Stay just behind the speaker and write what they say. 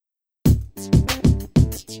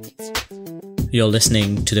You're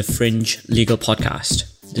listening to the Fringe Legal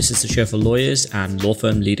Podcast. This is the show for lawyers and law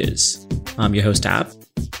firm leaders. I'm your host, Ab.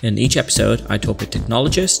 In each episode, I talk with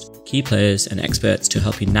technologists, key players, and experts to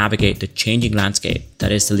help you navigate the changing landscape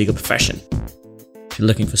that is the legal profession. If you're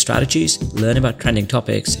looking for strategies, learn about trending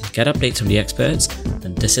topics, and get updates from the experts,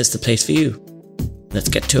 then this is the place for you. Let's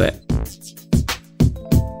get to it.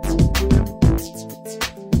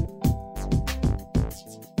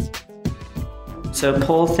 So,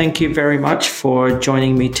 Paul, thank you very much for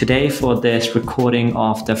joining me today for this recording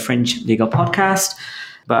of the Fringe Legal Podcast.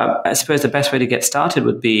 But I suppose the best way to get started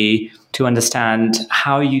would be to understand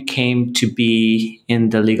how you came to be in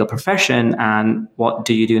the legal profession and what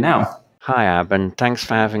do you do now? Hi, Ab, and thanks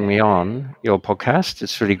for having me on your podcast.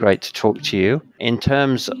 It's really great to talk to you. In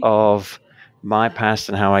terms of my past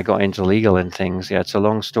and how I got into legal and things, it's a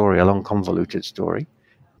long story, a long convoluted story.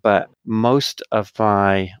 But most of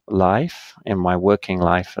my life, in my working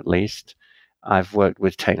life at least, I've worked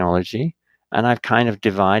with technology, and I've kind of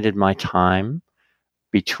divided my time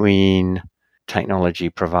between technology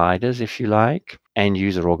providers, if you like, end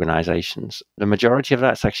user organizations. The majority of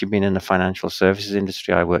that's actually been in the financial services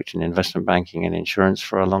industry. I worked in investment banking and insurance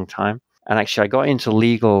for a long time. And actually, I got into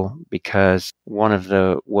legal because one of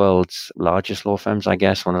the world's largest law firms, I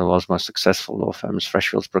guess, one of the world's most successful law firms,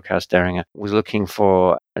 Freshfields, Bruckhaus, Deringer, was looking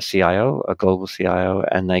for a CIO, a global CIO,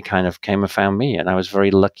 and they kind of came and found me. And I was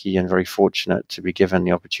very lucky and very fortunate to be given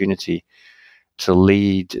the opportunity to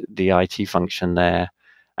lead the IT function there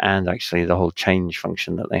and actually the whole change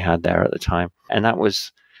function that they had there at the time. And that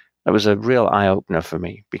was a real eye-opener for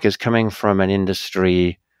me, because coming from an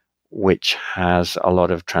industry which has a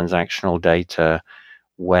lot of transactional data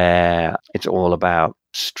where it's all about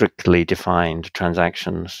strictly defined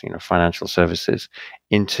transactions, financial services,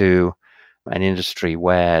 into an industry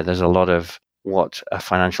where there's a lot of what a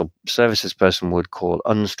financial services person would call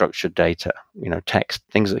unstructured data, text,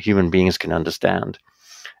 things that human beings can understand,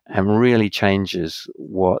 and really changes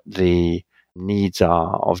what the needs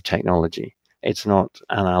are of technology. It's not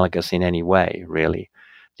analogous in any way, really.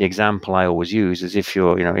 The example I always use is if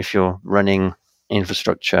you're running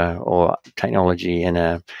infrastructure or technology in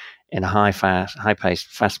a high-paced,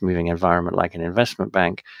 fast-moving environment like an investment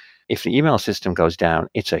bank, if the email system goes down,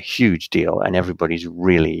 it's a huge deal, and everybody's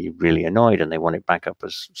really, really annoyed, and they want it back up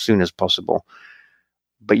as soon as possible.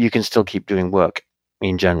 But you can still keep doing work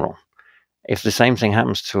in general. If the same thing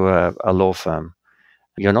happens to a law firm,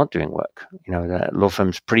 you're not doing work. The law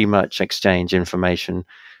firms pretty much exchange information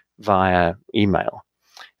via email.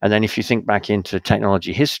 And then if you think back into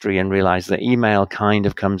technology history and realize that email kind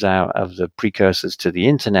of comes out of the precursors to the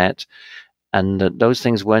internet, and that those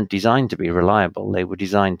things weren't designed to be reliable. They were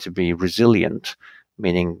designed to be resilient,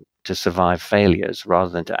 meaning to survive failures rather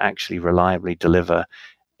than to actually reliably deliver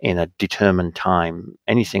in a determined time,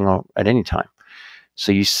 anything or at any time.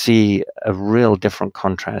 So you see a real different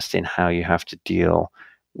contrast in how you have to deal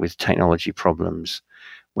with technology problems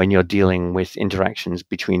when you're dealing with interactions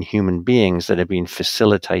between human beings that have been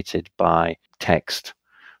facilitated by text,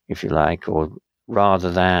 if you like, or rather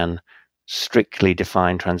than strictly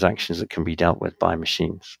defined transactions that can be dealt with by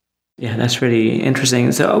machines. Yeah, that's really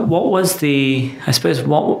interesting. So what was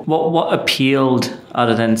what appealed,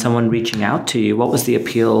 other than someone reaching out to you, what was the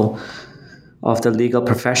appeal of the legal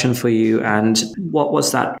profession for you, and what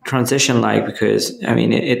was that transition like? Because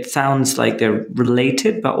it sounds like they're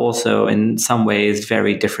related, but also in some ways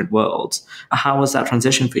very different worlds. How was that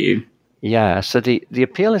transition for you? Yeah, so the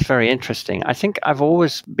appeal is very interesting. I think I've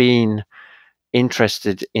always been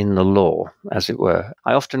interested in the law, as it were.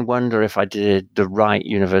 I often wonder if I did the right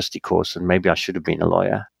university course and maybe I should have been a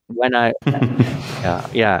lawyer. When I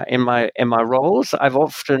in my roles, I've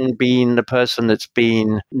often been the person that's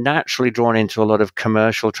been naturally drawn into a lot of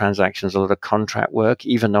commercial transactions, a lot of contract work,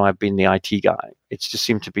 even though I've been the IT guy. It's just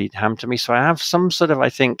seemed to be hammed to me. So I have some sort of, I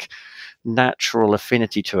think, natural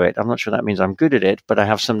affinity to it. I'm not sure that means I'm good at it, but I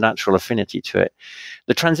have some natural affinity to it.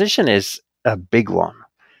 The transition is a big one.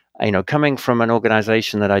 Coming from an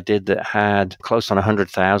organization that I did that had close on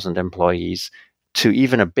 100,000 employees to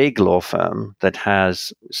even a big law firm that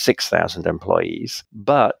has 6,000 employees,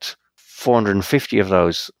 but 450 of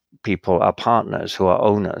those people are partners who are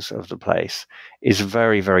owners of the place, is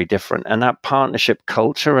very, very different. And that partnership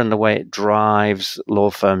culture and the way it drives law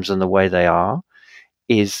firms and the way they are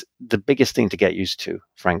is the biggest thing to get used to,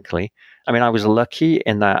 frankly. I was lucky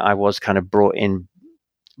in that I was kind of brought in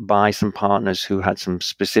by some partners who had some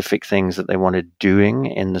specific things that they wanted doing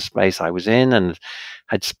in the space I was in, and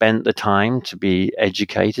had spent the time to be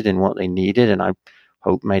educated in what they needed, and I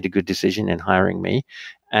hope made a good decision in hiring me.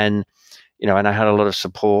 And and I had a lot of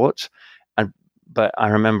support. But I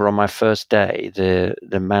remember on my first day,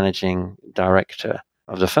 the managing director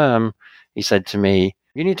of the firm, he said to me,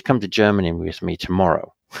 "You need to come to Germany with me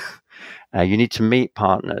tomorrow. You need to meet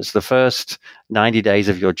partners. The first 90 days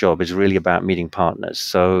of your job is really about meeting partners.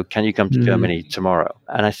 So can you come to Germany tomorrow?"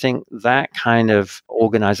 And I think that kind of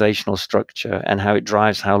organizational structure and how it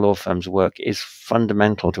drives how law firms work is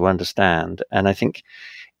fundamental to understand. And I think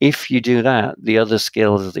if you do that, the other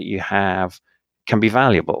skills that you have can be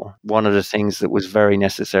valuable. One of the things that was very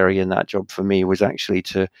necessary in that job for me was actually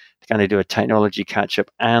to kind of do a technology catch up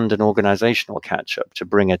and an organizational catch up to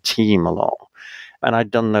bring a team along. And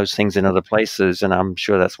I'd done those things in other places, and I'm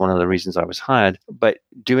sure that's one of the reasons I was hired. But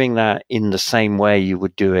doing that in the same way you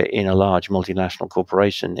would do it in a large multinational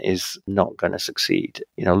corporation is not going to succeed.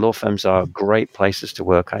 Law firms are great places to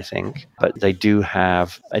work, I think, but they do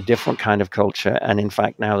have a different kind of culture. And in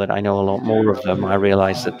fact, now that I know a lot more of them, I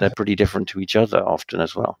realize that they're pretty different to each other often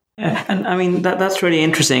as well. Yeah, and I mean, that's really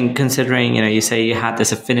interesting considering, you say you had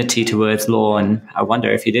this affinity towards law, and I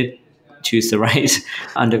wonder if you did choose the right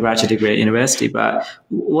undergraduate degree at university. But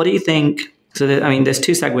what do you think? So, there's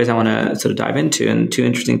two segues I want to sort of dive into, and two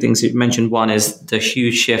interesting things you mentioned. One is the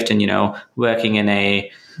huge shift in, working in a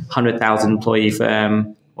 100,000 employee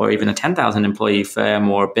firm or even a 10,000 employee firm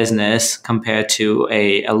or business compared to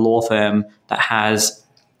a law firm that has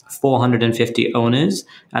 450 owners.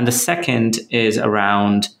 And the second is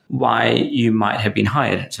around why you might have been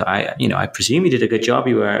hired. So I presume you did a good job.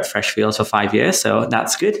 You were at Freshfields for 5 years, so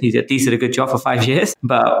that's good. You did a good job for 5 years.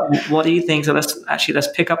 But what do you think? So let's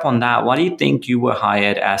pick up on that. Why do you think you were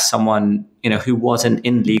hired as someone who wasn't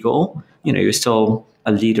in legal? You're still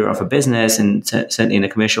a leader of a business and certainly in the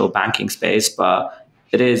commercial banking space, but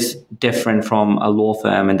it is different from a law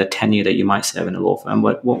firm and the tenure that you might serve in a law firm.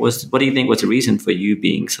 What do you think was the reason for you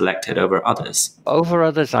being selected over others? Over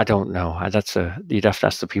others, I don't know. You'd have to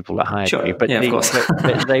ask the people that hired me. But of course.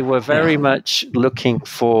 but they were very much looking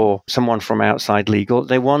for someone from outside legal.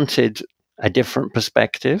 They wanted a different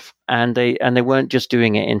perspective, and they weren't just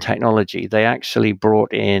doing it in technology. They actually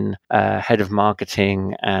brought in a head of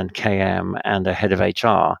marketing and KM and a head of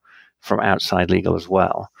HR from outside legal as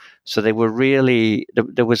well. So they were really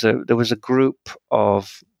there was a group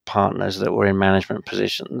of partners that were in management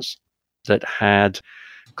positions that had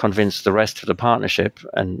convinced the rest of the partnership,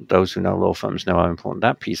 and those who know law firms know how important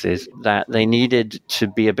that piece is, that they needed to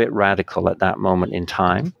be a bit radical at that moment in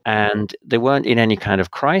time. And they weren't in any kind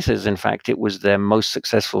of crisis. In fact, it was their most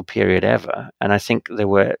successful period ever. And I think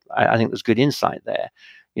there's good insight there.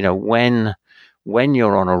 When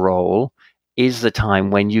you're on a roll is the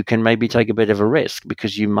time when you can maybe take a bit of a risk,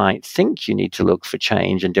 because you might think you need to look for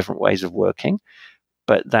change and different ways of working,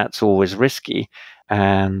 but that's always risky.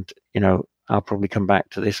 And, I'll probably come back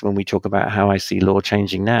to this when we talk about how I see law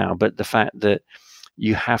changing now. But the fact that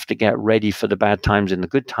you have to get ready for the bad times and the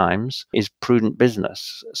good times is prudent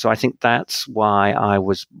business. So I think that's why I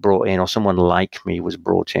was brought in, or someone like me was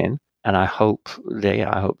brought in. And I hope they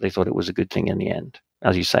thought it was a good thing in the end.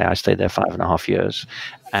 As you say, I stayed there 5.5 years,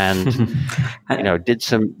 and did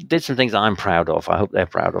some things I'm proud of. I hope they're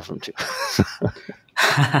proud of them too.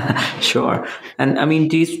 Sure. And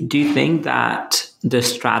do you think that the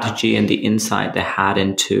strategy and the insight they had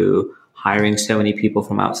into hiring so many people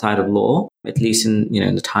from outside of law, at least in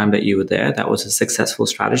the time that you were there, that was a successful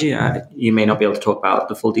strategy? You may not be able to talk about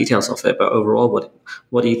the full details of it, but overall,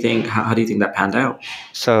 what do you think? How do you think that panned out?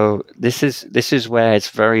 So this is where it's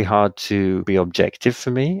very hard to be objective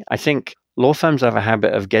for me. I think law firms have a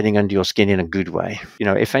habit of getting under your skin in a good way.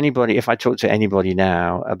 If I talk to anybody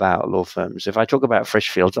now about law firms, if I talk about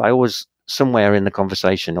Freshfields, I always somewhere in the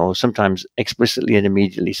conversation, or sometimes explicitly and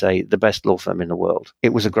immediately, say the best law firm in the world.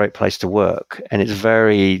 It was a great place to work, and it's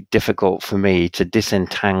very difficult for me to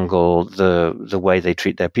disentangle the way they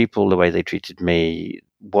treat their people, the way they treated me,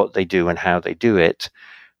 what they do and how they do it,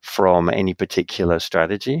 from any particular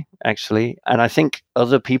strategy, actually. And I think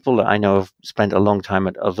other people that I know have spent a long time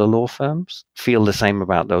at other law firms feel the same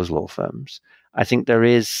about those law firms. I think there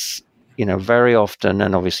is, very often,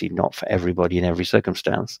 and obviously not for everybody in every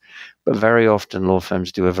circumstance, but very often law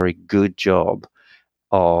firms do a very good job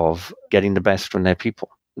of getting the best from their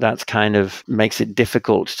people. That kind of makes it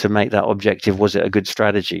difficult to make that objective, was it a good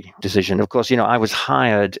strategy decision? Of course, I was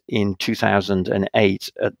hired in 2008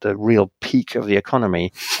 at the real peak of the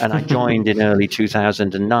economy, and I joined in early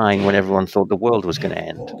 2009 when everyone thought the world was going to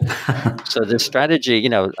end. So the strategy,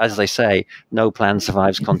 as they say, no plan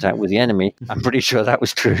survives contact with the enemy. I'm pretty sure that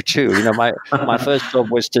was true too. My first job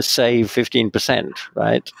was to save 15%,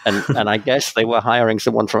 right? And I guess they were hiring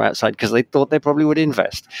someone from outside because they thought they probably would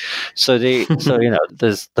invest. So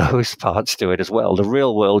there's has those parts to it as well. The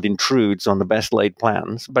real world intrudes on the best laid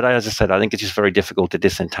plans. But as I said, I think it's just very difficult to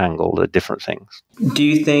disentangle the different things. Do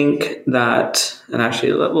you think that, and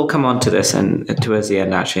actually we'll come on to this and towards the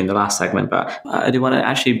end actually in the last segment, but I do want to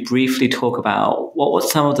actually briefly talk about what were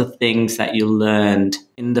some of the things that you learned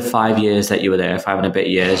in the 5 years that you were there, 5 and a bit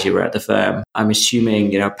years you were at the firm. I'm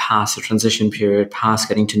assuming, past the transition period, past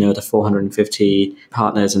getting to know the 450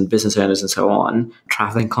 partners and business owners and so on,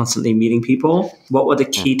 traveling constantly, meeting people. What were the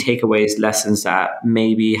key takeaways, lessons that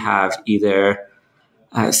maybe have either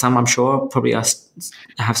some I'm sure probably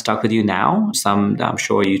have stuck with you now. Some that I'm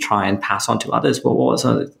sure you try and pass on to others. But what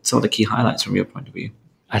were some of the key highlights from your point of view?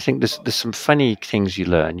 I think there's some funny things you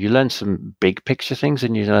learn. You learn some big picture things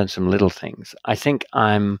and you learn some little things. I think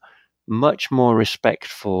I'm much more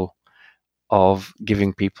respectful of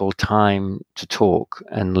giving people time to talk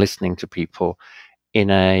and listening to people in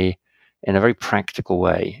a very practical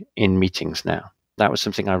way in meetings now. That was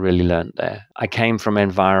something I really learned there. I came from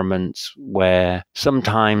environments where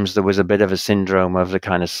sometimes there was a bit of a syndrome of the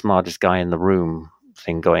kind of smartest guy in the room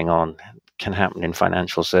thing going on. It can happen in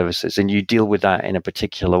financial services, and you deal with that in a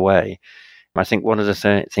particular way. I think one of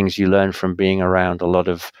the things you learn from being around a lot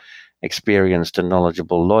of experienced and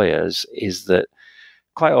knowledgeable lawyers is that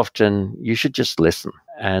quite often you should just listen.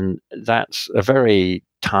 And that's a very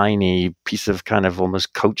tiny piece of kind of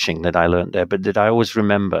almost coaching that I learned there, but that I always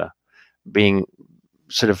remember being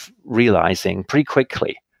sort of realizing pretty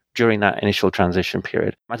quickly during that initial transition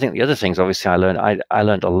period. I think the other things, obviously, I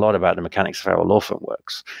learned a lot about the mechanics of how a law firm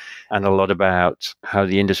works and a lot about how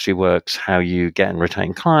the industry works, how you get and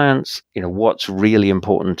retain clients, what's really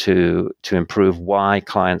important to improve, why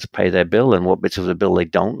clients pay their bill and what bits of the bill they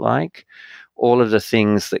don't like. All of the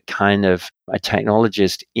things that kind of a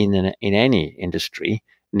technologist in any industry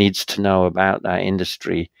needs to know about that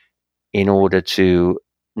industry in order to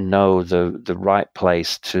know the right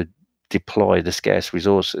place to deploy the scarce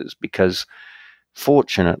resources. Because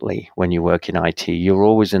fortunately, when you work in IT, you're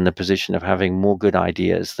always in the position of having more good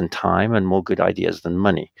ideas than time and more good ideas than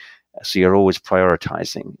money. So you're always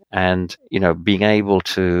prioritizing and, being able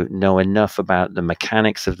to know enough about the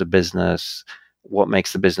mechanics of the business, what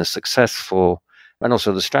makes the business successful, and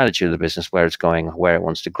also the strategy of the business, where it's going, where it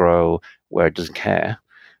wants to grow, where it doesn't care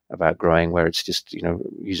about growing, where it's just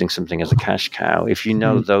using something as a cash cow. If you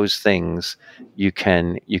know those things, you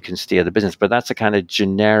can steer the business. But that's a kind of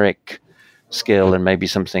generic skill and maybe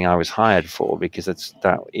something I was hired for, because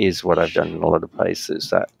that is what I've done in a lot of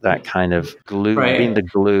places. That kind of glue, right, being the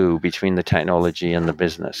glue between the technology and the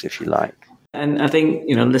business, if you like. And I think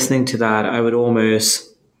listening to that, I would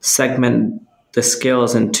almost segment the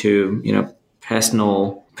skills into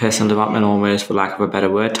personal development, almost for lack of a better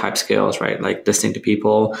word, type skills, right? Like listening to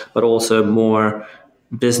people, but also more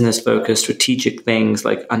business focused strategic things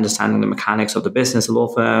like understanding the mechanics of the business, the law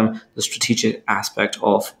firm, the strategic aspect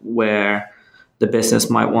of where the business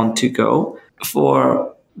might want to go.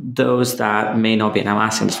 For those that may not be, and I'm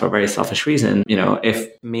asking this for a very selfish reason,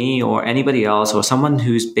 if me or anybody else or someone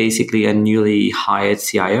who's basically a newly hired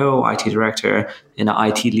CIO, IT director in an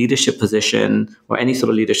IT leadership position or any sort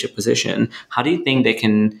of leadership position, how do you think they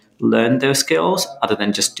can learn those skills other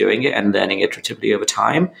than just doing it and learning iteratively over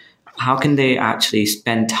time? How can they actually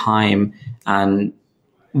spend time and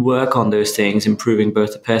work on those things, improving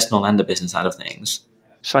both the personal and the business side of things?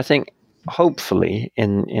 So I think hopefully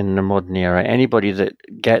in the modern era, anybody that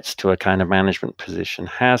gets to a kind of management position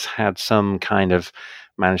has had some kind of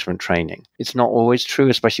management training. It's not always true,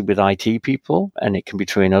 especially with IT people, and it can be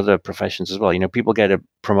true in other professions as well. People get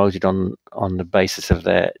promoted on the basis of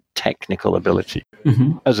their technical ability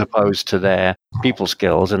as opposed to their people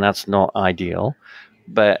skills, and that's not ideal.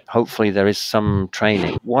 But hopefully there is some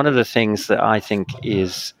training. One of the things that I think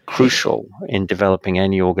is crucial in developing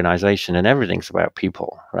any organization, and everything's about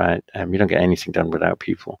people, right? You don't get anything done without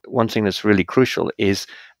people. One thing that's really crucial is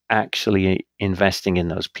actually investing in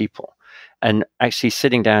those people and actually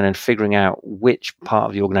sitting down and figuring out which part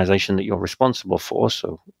of the organization that you're responsible for.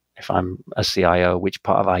 So if I'm a CIO, which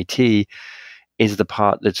part of IT is the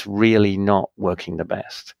part that's really not working the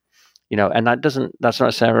best? And that's not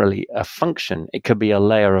necessarily a function. It could be a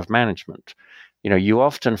layer of management. You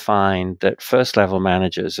often find that first level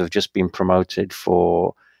managers have just been promoted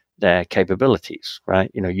for their capabilities,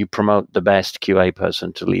 right? You promote the best QA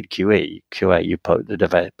person to lead QA, you promote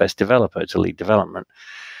the best developer to lead development.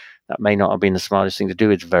 That may not have been the smartest thing to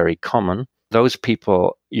do. It's very common. Those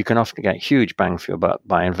people, you can often get huge bang for your buck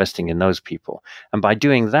by investing in those people. And by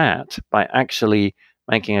doing that, by actually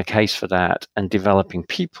making a case for that and developing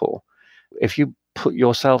people, if you put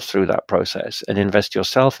yourself through that process and invest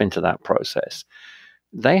yourself into that process,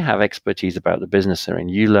 they have expertise about the business they're in.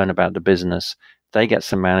 You learn about the business, they get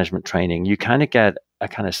some management training. You kind of get a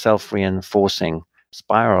kind of self-reinforcing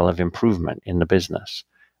spiral of improvement in the business.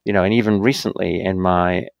 And even recently in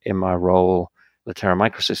my role, Latera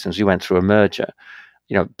Microsystems, we went through a merger.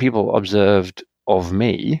 People observed of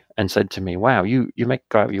me and said to me, wow, you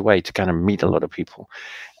go out of your way to kind of meet a lot of people.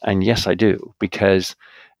 And yes, I do, because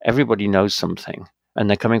everybody knows something and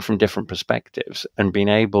they're coming from different perspectives, and being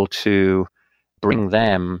able to bring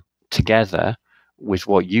them together with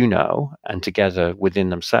what you know and together within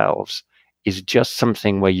themselves is just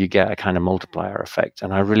something where you get a kind of multiplier effect.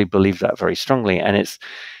 And I really believe that very strongly. And it's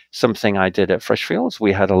something I did at Freshfields.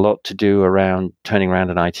 We had a lot to do around turning around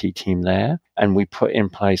an IT team there. And we put in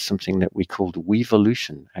place something that we called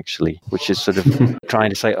Weevolution, actually, which is sort of trying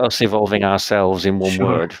to say us evolving ourselves in one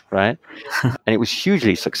word, right? And it was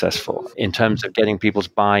hugely successful in terms of getting people's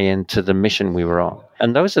buy-in to the mission we were on.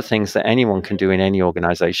 And those are things that anyone can do in any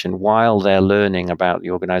organization while they're learning about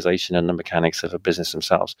the organization and the mechanics of a business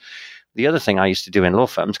themselves. The other thing I used to do in law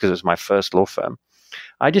firms, because it was my first law firm,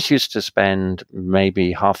 I just used to spend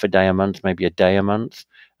maybe half a day a month, maybe a day a month,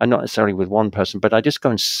 and not necessarily with one person, but I just go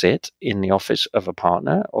and sit in the office of a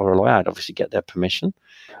partner or a lawyer. I'd obviously get their permission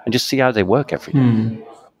and just see how they work every day.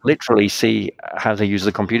 Literally see how they use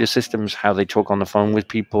the computer systems, how they talk on the phone with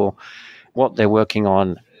people, what they're working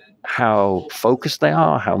on, how focused they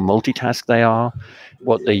are, how multitask they are,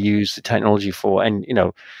 what they use the technology for. And,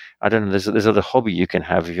 I don't know, there's other hobby you can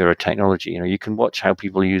have if you're a technology. You can watch how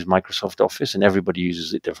people use Microsoft Office, and everybody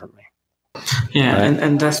uses it differently. Yeah, right?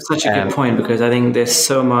 and that's such a good point, because I think there's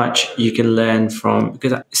so much you can learn from,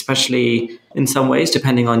 because especially in some ways,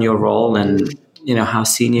 depending on your role and how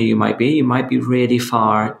senior you might be really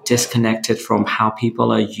far disconnected from how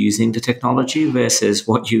people are using the technology versus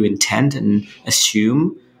what you intend and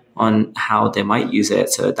assume on how they might use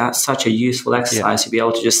it. So that's such a useful exercise to be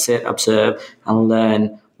able to just sit, observe, and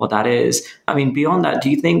learn what that is. I mean, beyond that, do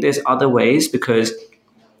you think there's other ways? Because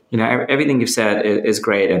everything you've said is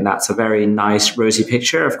great, and that's a very nice, rosy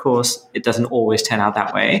picture. Of course, it doesn't always turn out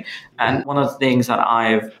that way. And one of the things that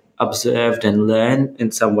I've observed and learned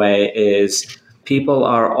in some way is people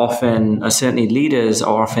are often, certainly leaders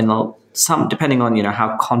are often, some depending on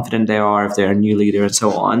how confident they are, if they're a new leader and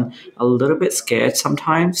so on, a little bit scared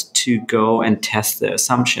sometimes to go and test their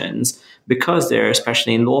assumptions, because there,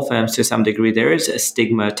 especially in law firms to some degree, there is a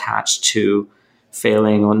stigma attached to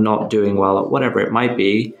failing or not doing well or whatever it might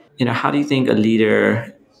be. How do you think a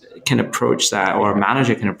leader can approach that, or a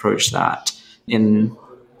manager can approach that in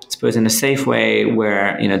a safe way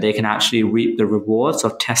where they can actually reap the rewards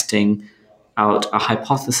of testing out a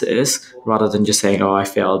hypothesis rather than just saying, oh, I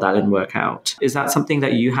failed, that didn't work out? Is that something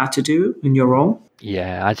that you had to do in your role?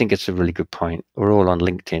 Yeah, I think it's a really good point. We're all on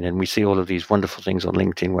LinkedIn, and we see all of these wonderful things on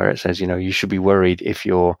LinkedIn where it says, you should be worried if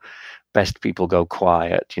your best people go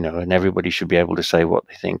quiet, and everybody should be able to say what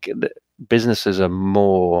they think. Businesses are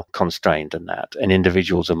more constrained than that, and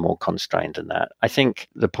individuals are more constrained than that. I think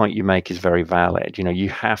the point you make is very valid. You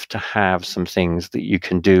have to have some things that you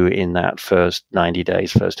can do in that first 90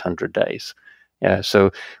 days, first 100 days. Yeah.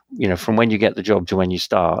 So, from when you get the job to when you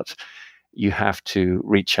start, you have to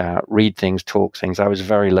reach out, read things, talk things. I was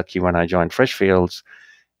very lucky when I joined Freshfields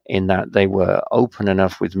in that they were open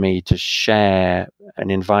enough with me to share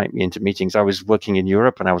and invite me into meetings. I was working in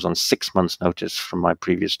Europe, and I was on 6 months' notice from my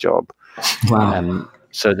previous job. Wow.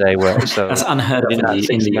 So they were. So that's unheard of in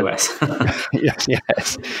the US.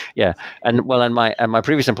 yes, yeah. And my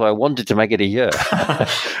previous employer wanted to make it a year,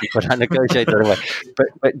 but I negotiated away.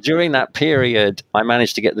 But during that period, I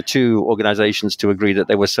managed to get the two organizations to agree that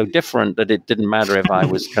they were so different that it didn't matter if I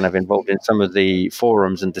was kind of involved in some of the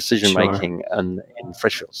forums and decision making and in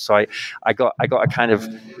Freshfields. So I got a kind of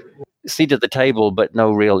seat at the table, but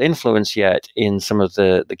no real influence yet in some of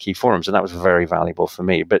the key forums, and that was very valuable for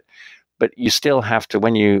me. But you still have to,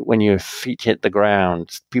 when your feet hit the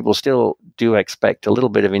ground, people still do expect a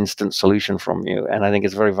little bit of instant solution from you. And I think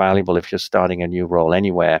it's very valuable if you're starting a new role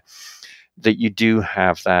anywhere, that you do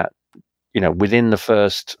have that, within the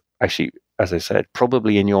first, actually, as I said,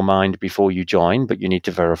 probably in your mind before you join, but you need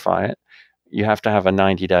to verify it. You have to have a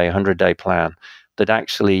 90-day, 100-day plan that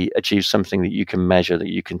actually achieves something that you can measure,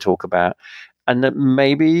 that you can talk about, and that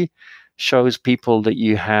maybe shows people that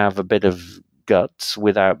you have a bit of guts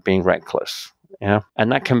without being reckless.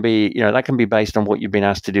 And that can be based on what you've been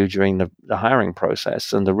asked to do during the hiring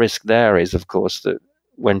process. And the risk there is, of course, that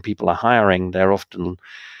when people are hiring, they often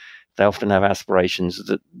have aspirations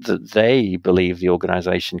that they believe the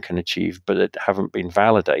organization can achieve, but that haven't been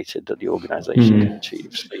validated that the organization can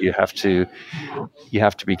achieve. So you have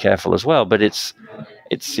to be careful as well. But it's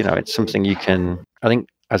something you can.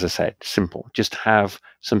 I as I said, simple. Just have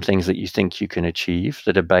some things that you think you can achieve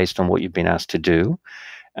that are based on what you've been asked to do,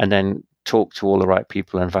 and then talk to all the right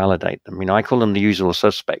people and validate them. I call them the usual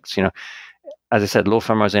suspects. As I said, law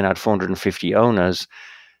firm I was in had 450 owners.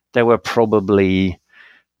 There were probably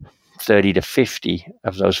 30 to 50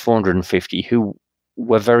 of those 450 who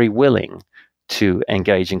were very willing to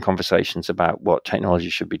engage in conversations about what technology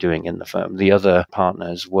should be doing in the firm. The other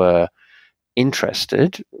partners were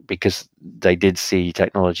interested because they did see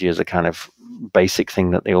technology as a kind of basic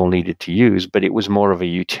thing that they all needed to use, but it was more of a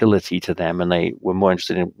utility to them, and they were more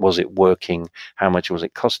interested in, was it working, how much was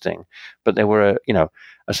it costing. But there were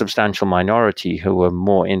a substantial minority who were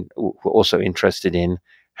were also interested in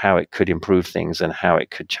how it could improve things and how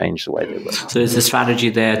it could change the way they work. So is the strategy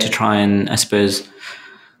there to try and, I suppose,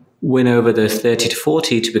 win over those 30 to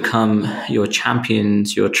 40 to become your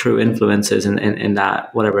champions, your true influencers in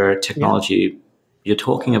that whatever technology you're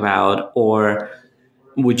talking about? Or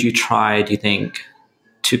would you try, do you think,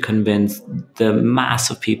 to convince the mass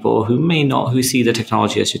of people who see the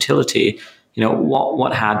technology as utility,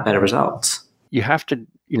 what had better results? You have to,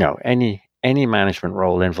 any management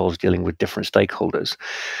role involves dealing with different stakeholders.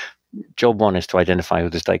 Job one is to identify who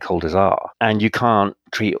the stakeholders are, and you can't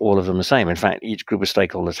treat all of them the same. In fact, each group of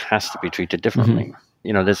stakeholders has to be treated differently.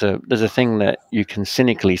 Mm-hmm. There's a thing that you can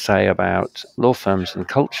cynically say about law firms and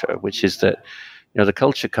culture, which is that the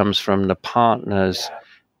culture comes from the partners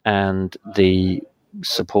and the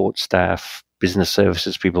support staff, business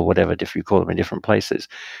services people, whatever, if you call them in different places.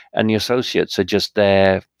 And the associates are just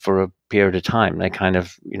there for a period of time. They kind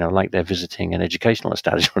of, like they're visiting an educational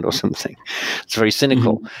establishment or something. It's very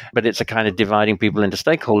cynical, but it's a kind of dividing people into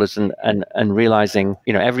stakeholders and realizing,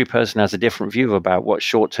 every person has a different view about what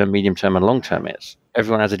short-term, medium-term, and long-term is.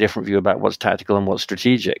 Everyone has a different view about what's tactical and what's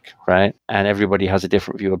strategic, right? And everybody has a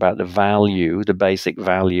different view about the basic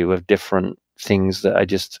value of different things that are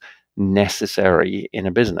just necessary in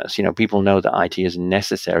a business. People know that IT is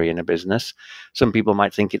necessary in a business. Some people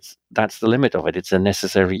might think that's the limit of it. It's a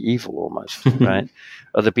necessary evil almost, right?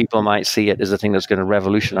 Other people might see it as a thing that's going to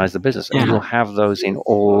revolutionize the business. And you'll have those in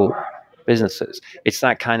all businesses. It's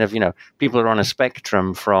that kind of, people are on a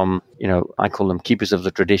spectrum from, I call them keepers of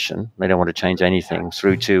the tradition. They don't want to change anything,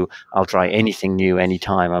 through to I'll try anything new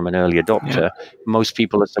anytime. I'm an early adopter. Yeah. Most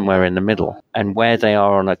people are somewhere in the middle. And where they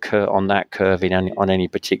are on that curve on any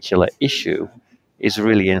particular issue is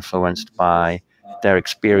really influenced by their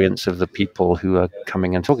experience of the people who are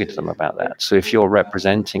coming and talking to them about that. So if you're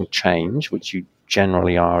representing change, which you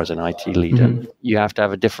generally are as an IT leader, you have to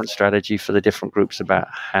have a different strategy for the different groups about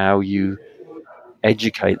how you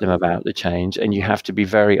educate them about the change, and you have to be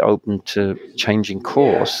very open to changing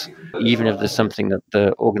course, even if there's something that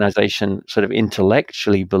the organization sort of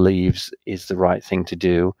intellectually believes is the right thing to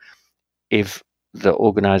do. If the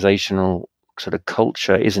organizational sort of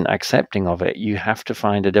culture isn't accepting of it, you have to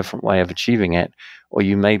find a different way of achieving it, or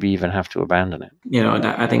you maybe even have to abandon it.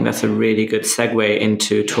 I think that's a really good segue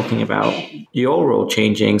into talking about your role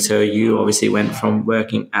changing. So you obviously went from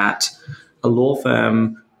working at a law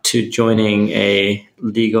firm to joining a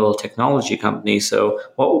legal technology company. So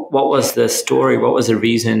what was the story? What was the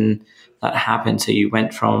reason that happened? So you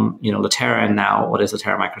went from, Latera, and now what is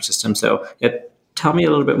Latera Microsystems? So tell me a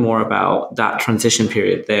little bit more about that transition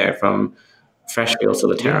period there from Freshfields to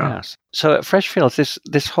Latera. Yes. So at Freshfields,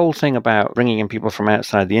 this whole thing about bringing in people from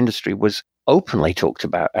outside the industry was openly talked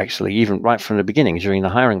about, actually, even right from the beginning during the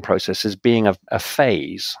hiring process, as being a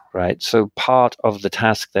phase, right? So part of the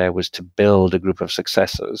task there was to build a group of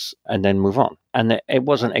successors and then move on. And it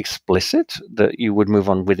wasn't explicit that you would move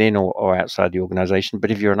on within or outside the organization.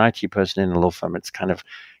 But if you're an IT person in a law firm, it's kind of,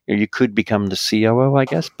 you could become the COO, I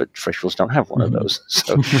guess, but Freshfields don't have one of those.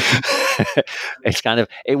 So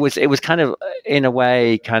it was kind of, in a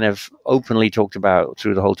way, kind of openly talked about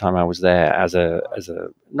through the whole time I was there as a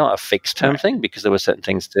not a fixed term thing, because there were certain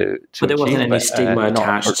things to but there wasn't any stigma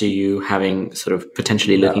attached to you having sort of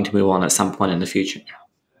potentially looking to move on at some point in the future.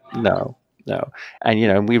 No.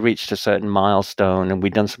 And, we reached a certain milestone, and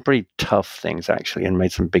we'd done some pretty tough things, actually, and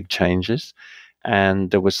made some big changes. And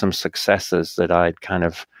there were some successes that I'd kind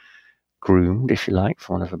of groomed, if you like,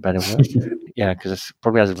 for want of a better word. Yeah, because it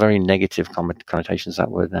probably has a very negative connotations, that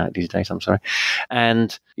word now these days, I'm sorry.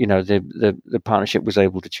 And, the partnership was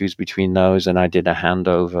able to choose between those, and I did a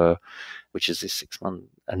handover, which is this 6 month,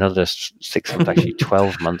 another 6 months, actually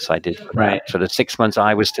 12 months I did. Right. So the 6 months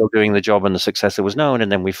I was still doing the job and the successor was known,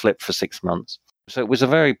 and then we flipped for 6 months. So it was a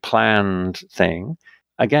very planned thing.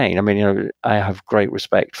 Again, I have great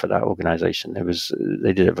respect for that organization.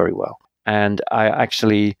 They did it very well. And I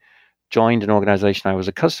actually joined an organization I was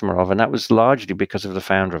a customer of, and that was largely because of the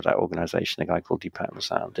founder of that organization, a guy called Deepak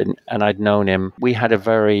Masand. And I'd known him. We had a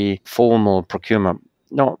very formal procurement,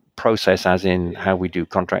 not process as in how we do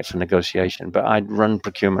contracts and negotiation, but I'd run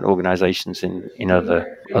procurement organizations in other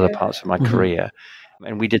parts of my career.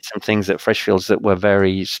 And we did some things at Freshfields that were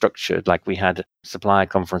very structured. Like we had supplier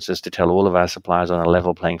conferences to tell all of our suppliers on a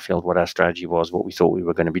level playing field what our strategy was, what we thought we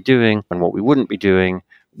were going to be doing and what we wouldn't be doing.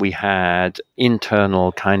 We had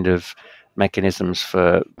internal kind of mechanisms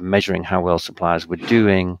for measuring how well suppliers were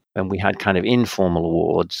doing. And we had kind of informal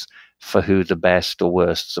awards for who the best or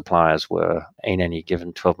worst suppliers were in any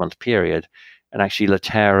given 12-month period. And actually,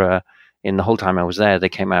 Latera, in the whole time I was there, they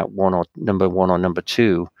came out number one or number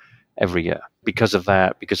two every year. Because of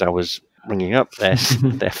that, because I was ringing up their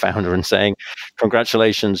founder and saying,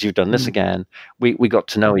 congratulations, you've done this again. We got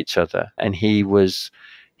to know each other. And he was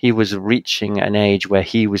reaching an age where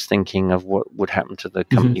he was thinking of what would happen to the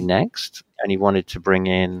company next. And he wanted to bring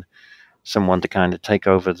in someone to kind of take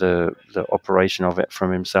over the operation of it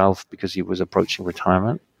from himself because he was approaching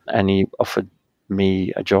retirement. And he offered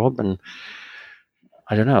me a job, and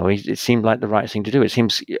I don't know, it seemed like the right thing to do. It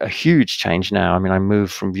seems a huge change now. I mean, I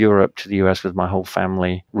moved from Europe to the US with my whole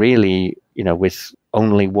family, really, with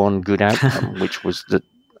only one good outcome, which was that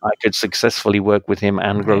I could successfully work with him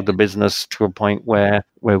and grow the business to a point where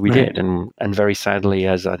we did. And very sadly,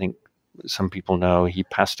 as I think some people know, he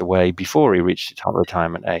passed away before he reached his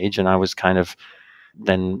retirement age. And I was kind of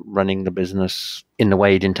then running the business in the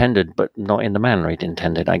way he'd intended, but not in the manner he'd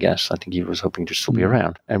intended, I guess. I think he was hoping to still be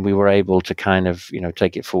around. And we were able to kind of,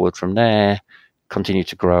 take it forward from there, continue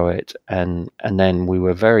to grow it. And then we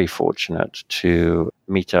were very fortunate to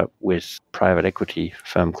meet up with a private equity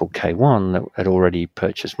firm called K1 that had already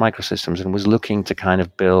purchased Microsystems and was looking to kind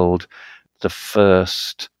of build the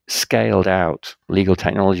first scaled out legal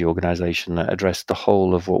technology organization that addressed the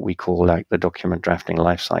whole of what we call like the document drafting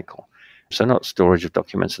lifecycle. So not storage of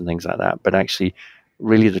documents and things like that, but actually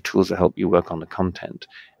really the tools that help you work on the content.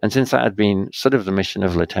 And since that had been sort of the mission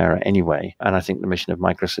of Latera anyway, and I think the mission of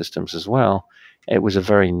Microsystems as well, it was a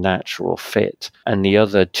very natural fit. And the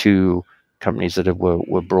other two companies that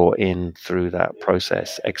were brought in through that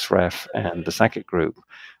process, XREF and the Sackett Group,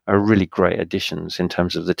 are really great additions in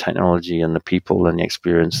terms of the technology and the people and the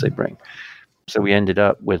experience they bring. So we ended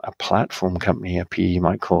up with a platform company, a PE you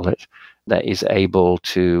might call it, that is able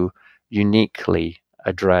to uniquely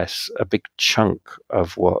address a big chunk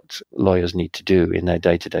of what lawyers need to do in their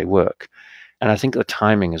day-to-day work. And I think the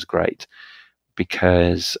timing is great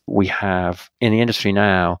because we have, in the industry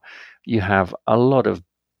now, you have a lot of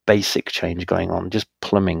basic change going on, just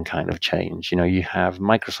plumbing kind of change. You have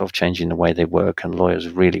Microsoft changing the way they work, and lawyers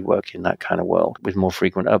really work in that kind of world with more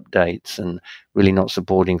frequent updates and really not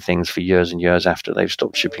supporting things for years and years after they've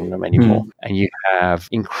stopped shipping them anymore. And you have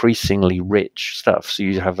increasingly rich stuff. So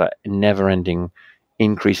you have that never-ending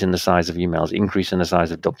increase in the size of emails, increase in the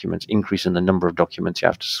size of documents, increase in the number of documents you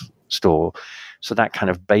have to store. So that kind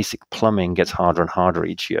of basic plumbing gets harder and harder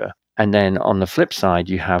each year. And then on the flip side,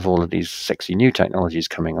 you have all of these sexy new technologies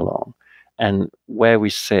coming along. And where we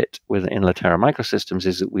sit in Latera Microsystems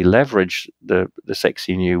is that we leverage the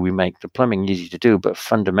sexy new, we make the plumbing easy to do, but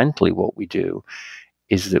fundamentally what we do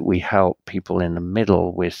is that we help people in the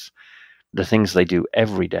middle with the things they do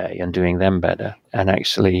every day and doing them better. And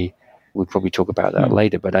actually, we'll probably talk about that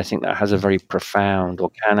later, but I think that has a very profound, or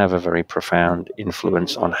can have a very profound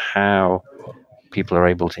influence on how people are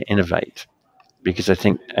able to innovate. Because I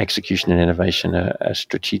think execution and innovation are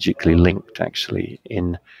strategically linked, actually,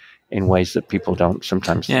 in ways that people don't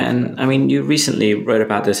sometimes think. And I mean, you recently wrote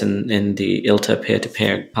about this in the ILTA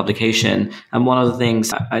peer-to-peer publication. And one of the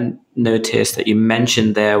things I noticed that you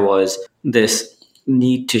mentioned there was this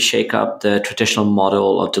need to shake up the traditional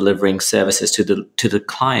model of delivering services to the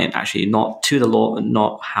client, actually, not to the law,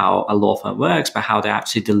 not how a law firm works, but how they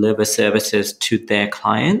actually deliver services to their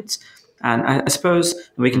clients. And I suppose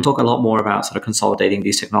we can talk a lot more about sort of consolidating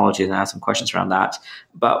these technologies and ask some questions around that.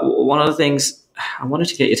 But one of the things I wanted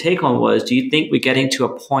to get your take on was, do you think we're getting to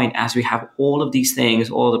a point as we have all of these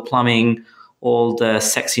things, all the plumbing, all the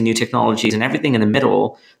sexy new technologies and everything in the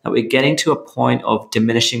middle, that we're getting to a point of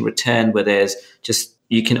diminishing return where there's just,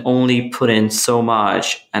 you can only put in so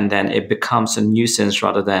much and then it becomes a nuisance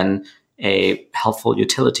rather than a helpful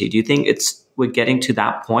utility? Do you think we're getting to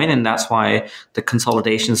that point, and that's why the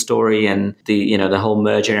consolidation story and the whole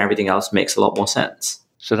merger and everything else makes a lot more sense?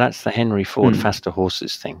 So that's the Henry Ford faster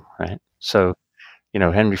horses thing, right? So,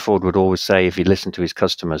 Henry Ford would always say if he listened to his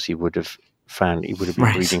customers, he would have been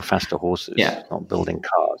breeding faster horses, not building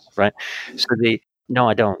cars, right? So no,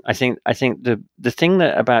 I don't. I think the thing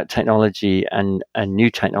that about technology and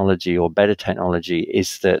new technology or better technology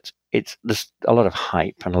is that there's a lot of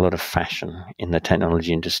hype and a lot of fashion in the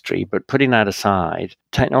technology industry. But putting that aside,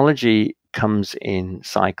 technology comes in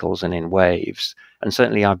cycles and in waves. And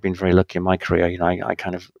certainly I've been very lucky in my career. I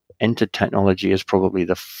kind of entered technology as probably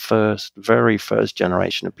the very first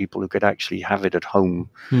generation of people who could actually have it at home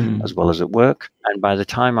as well as at work. And by the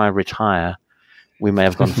time I retire, we may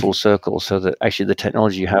have gone full circle, so that actually the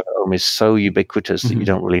technology you have at home is so ubiquitous that you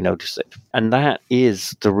don't really notice it. And that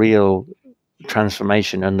is the real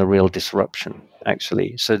transformation and the real disruption,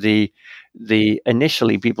 actually. So the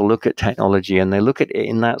initially people look at technology and they look at it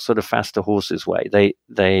in that sort of faster horses way.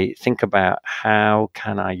 They think about, how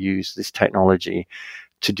can I use this technology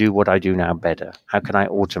to do what I do now better? How can I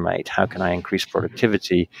automate? How can I increase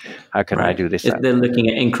productivity? How can I do this? They're looking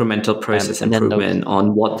at incremental process improvement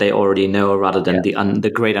on what they already know, rather than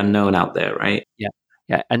the great unknown out there, right?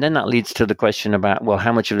 Yeah. And then that leads to the question about, well,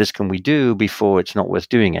 how much of this can we do before it's not worth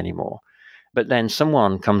doing anymore? But then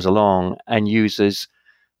someone comes along and uses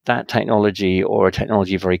that technology or a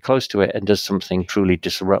technology very close to it and does something truly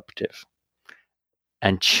disruptive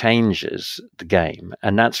and changes the game.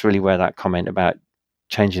 And that's really where that comment about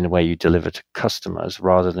changing the way you deliver to customers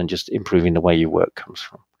rather than just improving the way you work comes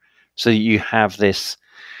from. So you have this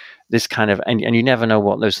kind of, and you never know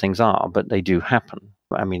what those things are, but they do happen.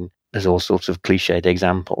 I mean, there's all sorts of cliched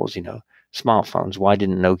examples, smartphones. Why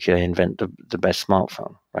didn't Nokia invent the best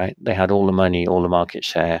smartphone, right? They had all the money, all the market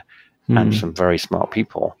share, and some very smart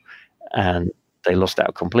people. And they lost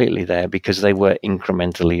out completely there because they were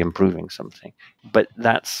incrementally improving something. But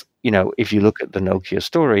that's, if you look at the Nokia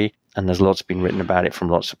story, and there's lots been written about it from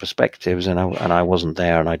lots of perspectives, and I wasn't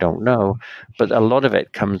there and I don't know, but a lot of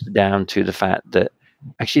it comes down to the fact that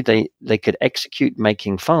actually they could execute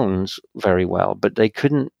making phones very well, but they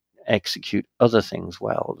couldn't execute other things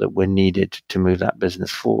well that were needed to move that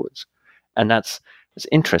business forwards. And that's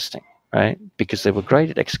interesting, right? Because they were great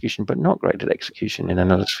at execution, but not great at execution in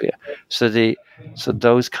another sphere. So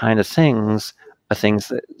those kind of things are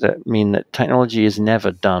things that mean that technology is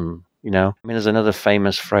never done. I mean, there's another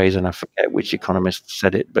famous phrase, and I forget which economist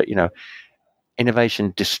said it, but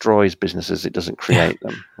innovation destroys businesses; it doesn't create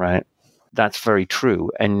them, right? That's very true.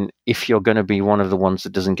 And if you're going to be one of the ones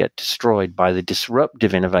that doesn't get destroyed by the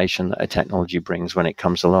disruptive innovation that a technology brings when it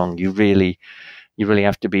comes along, you really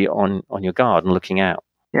have to be on your guard and looking out.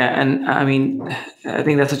 Yeah, and I mean, I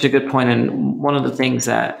think that's such a good point. And one of the things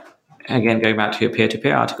that, again, going back to your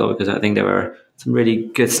peer-to-peer article, because I think there were some really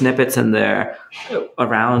good snippets in there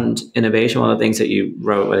around innovation. One of the things that you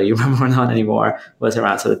wrote, whether you remember or not anymore, was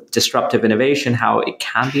around sort of disruptive innovation, how it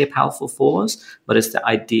can be a powerful force, but it's the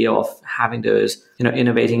idea of having those,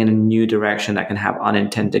 innovating in a new direction that can have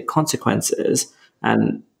unintended consequences.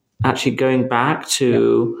 And actually going back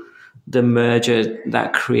to the merger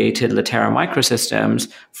that created Latera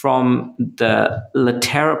Microsystems, from the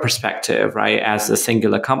Latera perspective, right, as a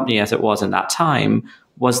singular company as it was in that time,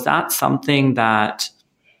 was that something that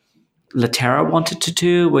Latera wanted to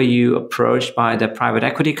do? Were you approached by the private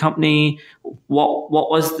equity company? What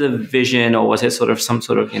was the vision, or was it sort of some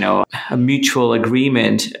sort of, a mutual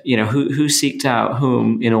agreement? Who seeked out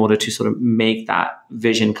whom in order to sort of make that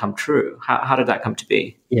vision come true? How did that come to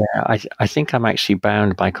be? Yeah, I think I'm actually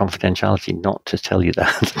bound by confidentiality not to tell you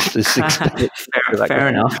that. Fair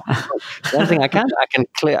enough. One thing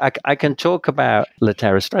I can talk about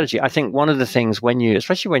Latera's strategy. I think one of the things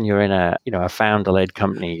especially when you're in a founder-led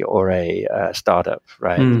company or a startup,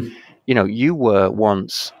 right? You were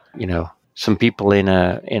once, some people in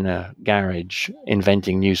a garage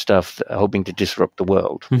inventing new stuff, hoping to disrupt the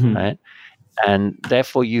world, right? And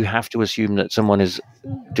therefore, you have to assume that someone is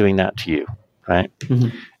doing that to you, right?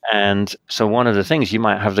 And so one of the things, you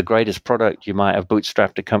might have the greatest product, you might have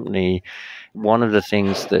bootstrapped a company. One of the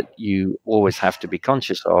things that you always have to be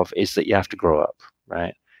conscious of is that you have to grow up,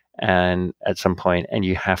 right? And at some point, and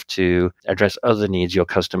you have to address other needs your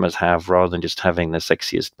customers have rather than just having the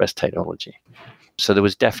sexiest, best technology. So there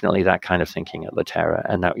was definitely that kind of thinking at Latera,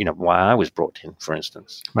 and that, why I was brought in, for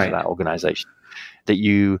instance, to that organization. That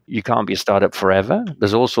you can't be a startup forever.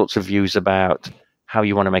 There's all sorts of views about how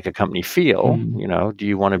you want to make a company feel. Do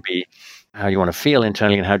you want to be how you want to feel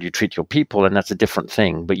internally, and how do you treat your people? And that's a different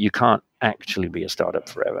thing. But you can't actually be a startup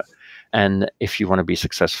forever. And if you want to be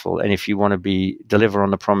successful, and if you want to deliver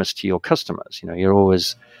on the promise to your customers, you're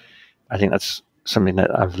always. I think that's something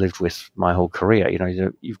that I've lived with my whole career.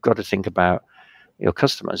 You've got to think about your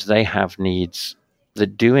customers. They have needs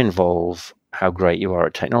that do involve how great you are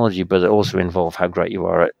at technology, but also involve how great you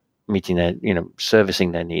are at meeting their,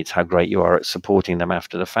 servicing their needs, how great you are at supporting them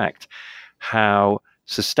after the fact, how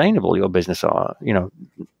sustainable your business are,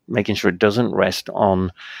 making sure it doesn't rest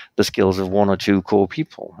on the skills of one or two core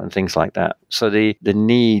people and things like that. So the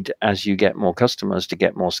need, as you get more customers, to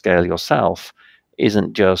get more scale yourself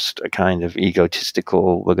isn't just a kind of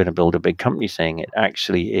egotistical, we're going to build a big company thing. It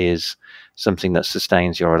actually is something that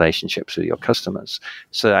sustains your relationships with your customers.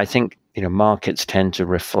 So I think, markets tend to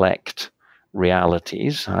reflect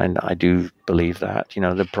realities. And I do believe that,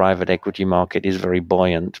 the private equity market is very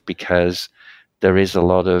buoyant because there is a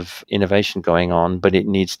lot of innovation going on, but it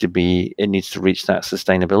needs to reach that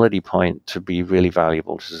sustainability point to be really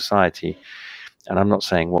valuable to society. And I'm not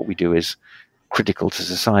saying what we do is critical to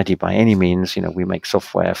society by any means. We make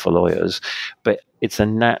software for lawyers, but it's a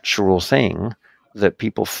natural thing that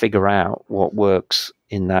people figure out what works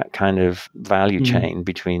in that kind of value chain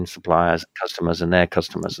between suppliers, customers, and their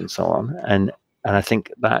customers, and so on. And I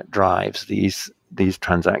think that drives these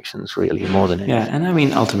transactions really more than anything. Yeah, and I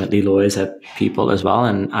mean, ultimately, lawyers are people as well.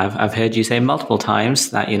 And I've heard you say multiple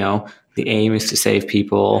times that the aim is to save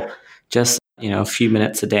people just a few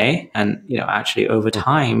minutes a day, and actually over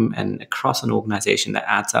time and across an organization, that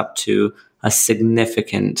adds up to a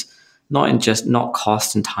significant, not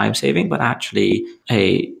cost and time saving, but actually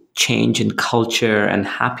a change in culture and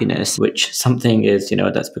happiness, which something is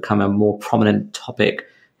that's become a more prominent topic,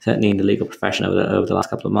 certainly in the legal profession over the last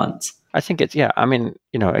couple of months. I think it's, I mean,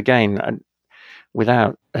 again,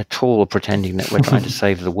 without at all pretending that we're trying to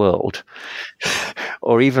save the world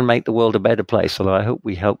or even make the world a better place, although I hope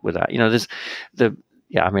we help with that.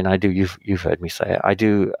 I do, you've heard me say it. I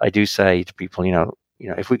do say to people,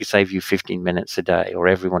 if we could save you 15 minutes a day, or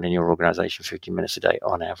everyone in your organization 15 minutes a day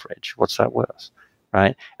on average, what's that worth?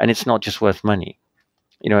 Right? And it's not just worth money.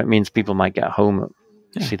 It means people might get home,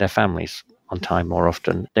 see their families on time more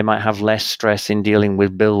often. They might have less stress in dealing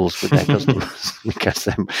with bills with their customers because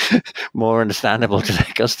they're more understandable to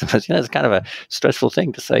their customers. It's kind of a stressful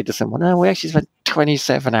thing to say to someone, no, we actually spent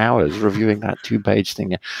 27 hours reviewing that 2-page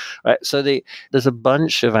thing. Right? So there's a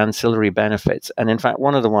bunch of ancillary benefits. And in fact,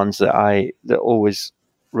 one of the ones that always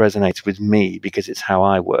resonates with me, because it's how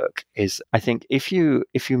I work, is I think if you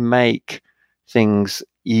make things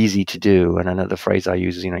easy to do, and another phrase I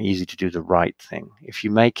use is, easy to do the right thing. If you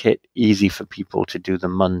make it easy for people to do the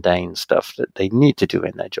mundane stuff that they need to do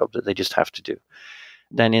in their job, that they just have to do,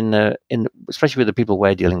 then especially with the people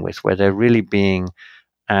we're dealing with, where they're really being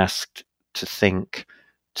asked to think,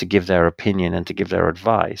 to give their opinion and to give their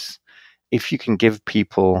advice, if you can give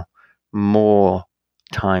people more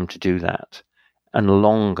time to do that and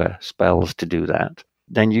longer spells to do that,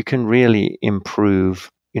 then you can really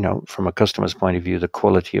improve, from a customer's point of view, the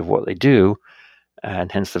quality of what they do, and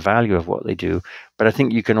hence the value of what they do. But I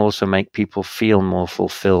think you can also make people feel more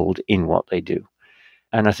fulfilled in what they do.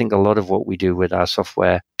 And I think a lot of what we do with our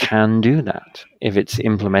software can do that if it's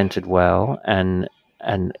implemented well, and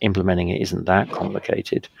implementing it isn't that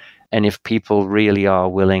complicated. And if people really are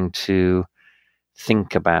willing to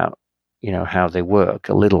think about, how they work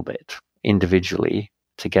a little bit individually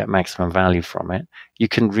to get maximum value from it, you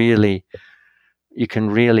can really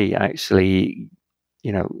actually,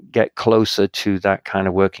 get closer to that kind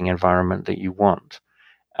of working environment that you want.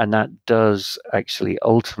 And that does actually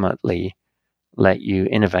ultimately let you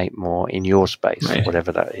innovate more in your space, right,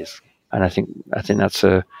 whatever that is. And I think that's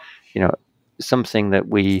something that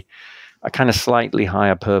a kind of slightly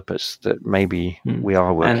higher purpose that maybe we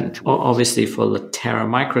are working towards. Obviously for Latera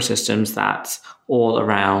Microsystems, that's all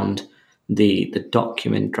around the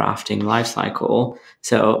document drafting lifecycle.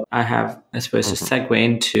 So I have, I suppose, to segue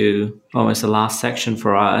into almost the last section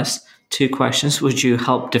for us, 2 questions. Would you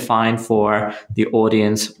help define for the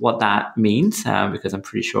audience what that means? Because I'm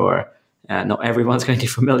pretty sure not everyone's going to be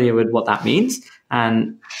familiar with what that means.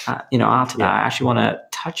 And, after that, I actually want to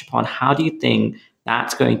touch upon how do you think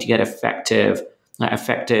that's going to get affected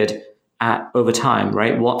over time,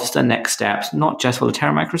 right? What's the next steps, not just for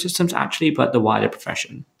Latera Microsystems actually, but the wider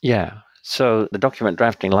profession? Yeah. So the document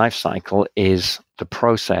drafting lifecycle is the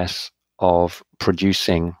process of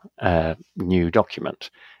producing a new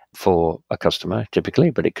document for a customer,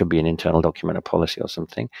 typically, but it could be an internal document, a policy or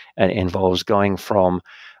something. And it involves going from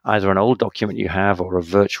either an old document you have or a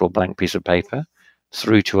virtual blank piece of paper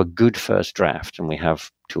through to a good first draft. And we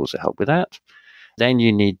have tools that help with that. Then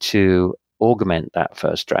you need to augment that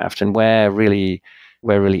first draft. And we're really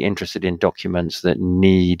interested in documents that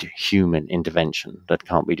need human intervention, that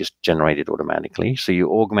can't be just generated automatically. So you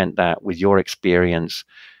augment that with your experience,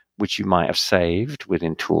 which you might have saved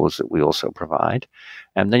within tools that we also provide.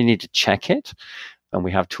 And then you need to check it. And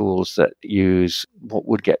we have tools that use what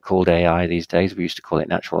would get called AI these days. We used to call it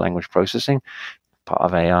natural language processing, part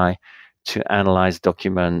of AI, to analyze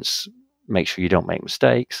documents, make sure you don't make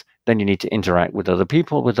mistakes, Then you need to interact with other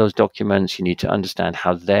people with those documents. You need to understand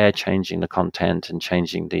how they're changing the content and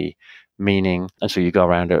changing the meaning. And so you go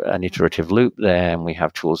around an iterative loop there, and we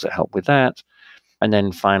have tools that help with that. And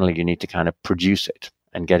then finally, you need to kind of produce it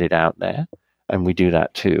and get it out there. And we do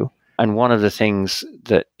that too. And one of the things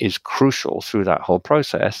that is crucial through that whole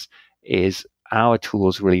process is our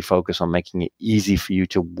tools really focus on making it easy for you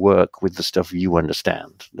to work with the stuff you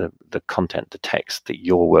understand, the content, the text that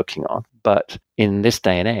you're working on. But in this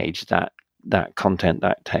day and age, that content,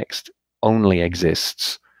 that text only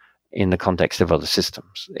exists in the context of other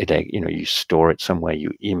systems. You store it somewhere,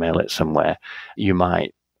 you email it somewhere, you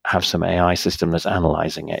might have some AI system that's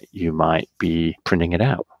analyzing it, you might be printing it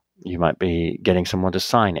out. You might be getting someone to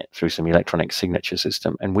sign it through some electronic signature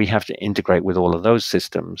system. And we have to integrate with all of those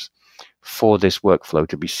systems for this workflow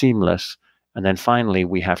to be seamless. And then finally,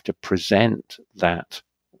 we have to present that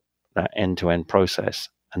end-to-end process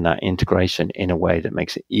and that integration in a way that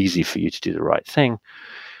makes it easy for you to do the right thing.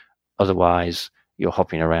 Otherwise, you're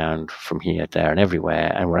hopping around from here, there, and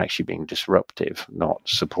everywhere, and we're actually being disruptive, not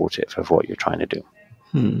supportive of what you're trying to do.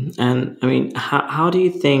 And I mean, how do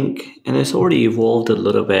you think, and it's already evolved a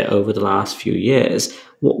little bit over the last few years,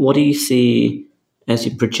 what do you see as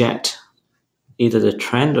you project either the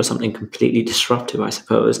trend or something completely disruptive, I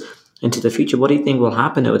suppose, into the future? What do you think will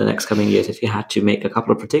happen over the next coming years if you had to make a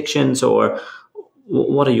couple of predictions, or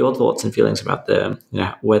what are your thoughts and feelings about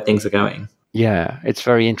where things are going? Yeah, it's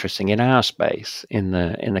very interesting in our space, in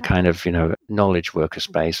the kind of knowledge worker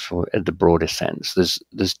space for the broadest sense.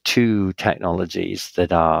 There's two technologies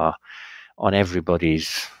that are on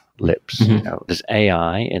everybody's lips. Mm-hmm. There's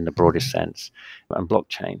AI in the broadest sense and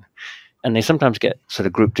blockchain, and they sometimes get sort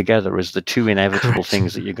of grouped together as the two inevitable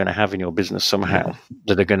things that you're going to have in your business somehow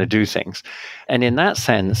that are going to do things. And in that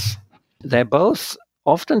sense, they're both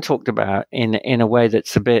often talked about in a way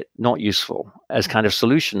that's a bit not useful as kind of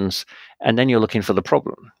solutions, and then you're looking for the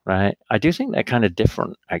problem, right? I do think they're kind of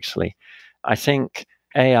different, actually. I think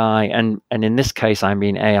AI, and in this case, I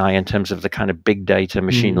mean AI in terms of the kind of big data,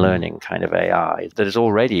 machine learning kind of AI that has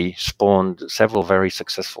already spawned several very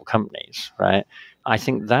successful companies, right? I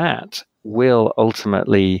think that will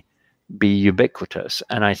ultimately be ubiquitous.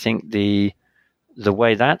 And I think the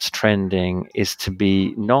way that's trending is to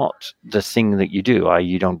be not the thing that you do.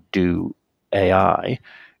 You don't do AI.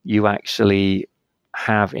 You actually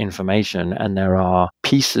have information, and there are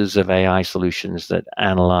pieces of AI solutions that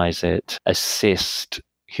analyze it, assist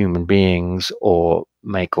human beings, or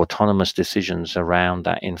make autonomous decisions around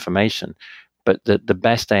that information. But the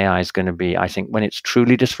best AI is going to be, I think, when it's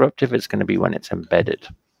truly disruptive, it's going to be when it's embedded,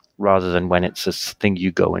 rather than when it's a thing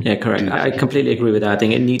you go and correct. I completely agree with that. I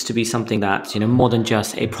think it needs to be something that's more than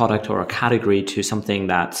just a product or a category, to something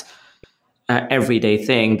that's an everyday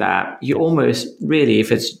thing that you almost really,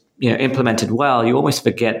 if it's implemented well, you almost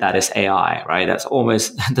forget that it's AI, right? That's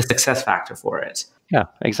almost the success factor for it. Yeah,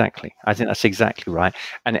 exactly. I think that's exactly right.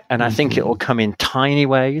 And I think it will come in tiny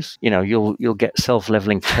ways. You'll get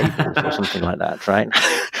self-leveling tables or something like that, right?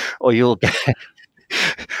 or you'll get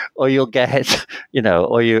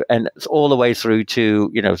and it's all the way through to,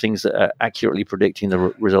 things that are accurately predicting the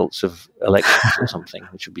results of elections or something,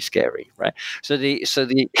 which would be scary, right? So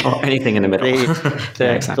or anything in the middle.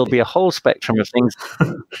 Exactly. There'll be a whole spectrum of things.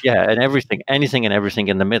 Yeah. And anything and everything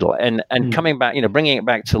in the middle. And coming back, bringing it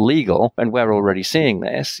back to legal, and we're already seeing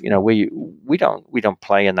this, we don't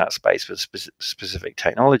play in that space with specific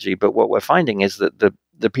technology, but what we're finding is that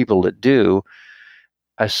the people that do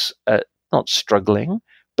are not struggling,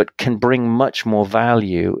 but can bring much more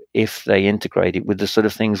value if they integrate it with the sort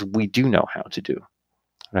of things we do know how to do,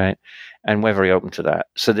 right? And we're very open to that.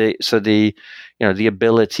 So the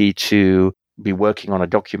ability to be working on a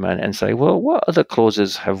document and say, well, what other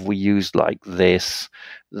clauses have we used like this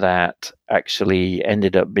that actually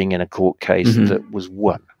ended up being in a court case that was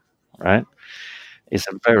won, right? It's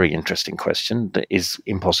a very interesting question that is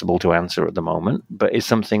impossible to answer at the moment, but is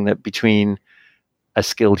something that between a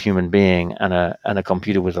skilled human being and a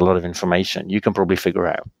computer with a lot of information, you can probably figure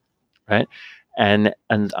out, right? And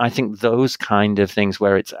I think those kind of things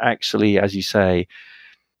where it's actually, as you say,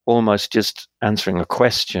 almost just answering a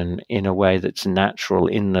question in a way that's natural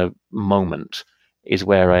in the moment is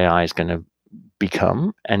where AI is going to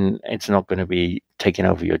become, and it's not going to be taking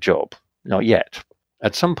over your job. Not yet.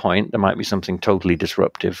 At some point, there might be something totally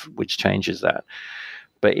disruptive which changes that.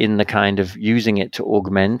 But in the kind of using it to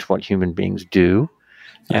augment what human beings do,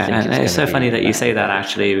 Yeah, and it's so funny that you say that,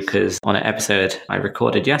 actually, because on an episode I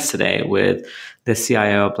recorded yesterday with the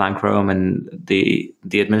CIO of Blank Rome and the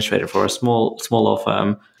administrator for a small law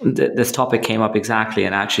firm, this topic came up exactly,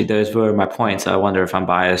 and actually those were my points. I wonder if I'm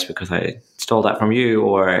biased because I stole that from you,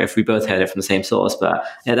 or if we both heard it from the same source. But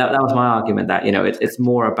yeah, that was my argument, that it's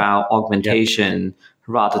more about augmentation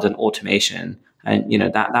rather than automation,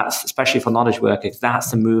 and that's especially for knowledge workers.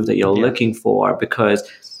 That's the move that you're looking for, because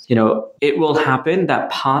it will happen that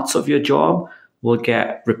parts of your job will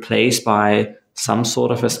get replaced by some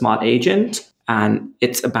sort of a smart agent. And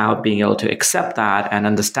it's about being able to accept that and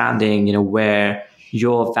understanding, where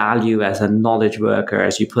your value as a knowledge worker,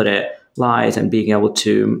 as you put it, lies, and being able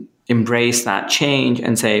to embrace that change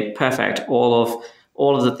and say, perfect, all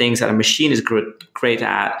of the things that a machine is great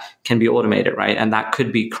at can be automated, right? And that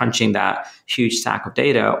could be crunching that huge stack of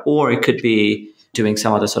data, or it could be doing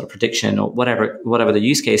some other sort of prediction, or whatever the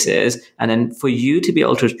use case is. And then for you to be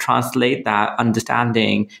able to translate that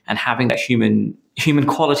understanding and having that human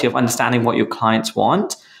quality of understanding what your clients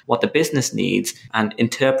want, what the business needs, and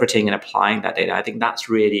interpreting and applying that data, I think that's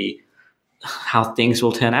really how things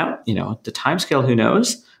will turn out. The timescale, who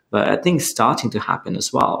knows? But I think it's starting to happen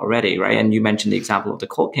as well already, right? And you mentioned the example of the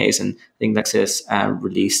court case, and I think Lexis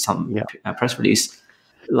released some press release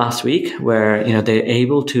last week where they're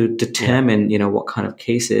able to determine what kind of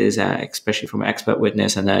cases, especially from an expert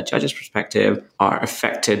witness and a judge's perspective, are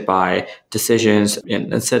affected by decisions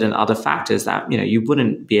and certain other factors that you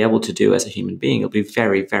wouldn't be able to do as a human being. It'll be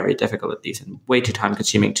very, very difficult at least, and way too time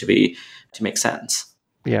consuming to make sense.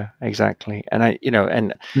 Yeah, exactly.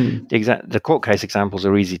 And the court case examples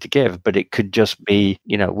are easy to give, but it could just be,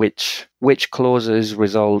 which clauses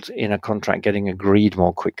result in a contract getting agreed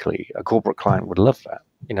more quickly. A corporate client would love that.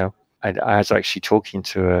 I was actually talking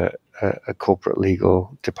to a corporate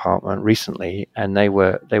legal department recently, and they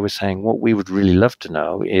were saying, what we would really love to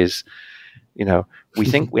know is, we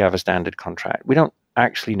think we have a standard contract. We don't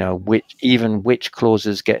actually know which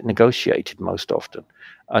clauses get negotiated most often.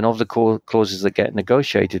 And of the clauses that get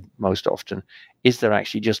negotiated most often, is there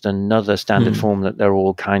actually just another standard form that they're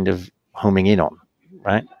all kind of homing in on,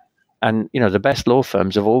 right? And, the best law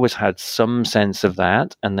firms have always had some sense of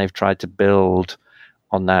that, and they've tried to build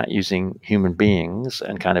on that using human beings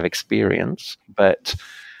and kind of experience. But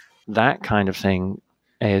that kind of thing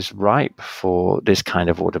is ripe for this kind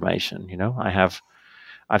of automation.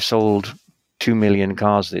 I've sold 2 million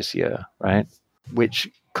cars this year, right? Which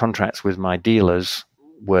contracts with my dealers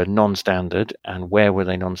were non-standard, and where were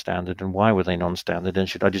they non-standard, and why were they non-standard, and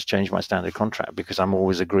should I just change my standard contract because I'm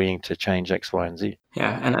always agreeing to change X, Y, and Z?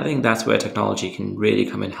 Yeah, and I think that's where technology can really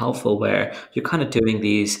come in helpful, where you're kind of doing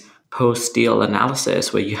these post-deal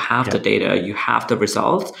analysis where you have the data, you have the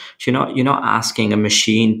results. So you're not asking a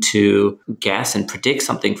machine to guess and predict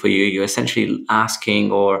something for you. You're essentially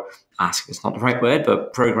asking is not the right word,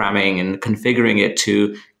 but programming and configuring it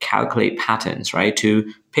to calculate patterns, right? To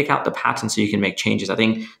pick out the patterns so you can make changes. I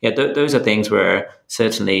think those are things where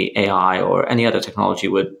certainly AI or any other technology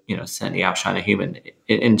would certainly outshine a human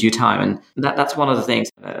in due time. And that's one of the things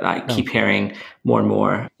that I keep hearing more and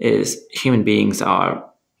more is human beings are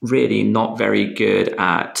really not very good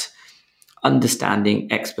at understanding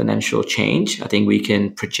exponential change. I think we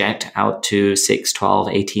can project out to 6, 12,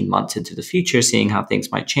 18 months into the future, seeing how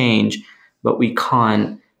things might change, but we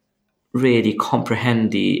can't really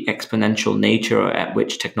comprehend the exponential nature at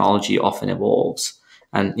which technology often evolves.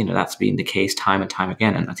 And, that's been the case time and time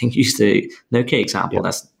again. And I think you used the Nokia example.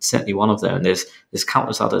 That's certainly one of them. And there's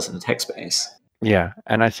countless others in the tech space. Yeah.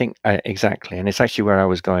 And I think exactly. And it's actually where I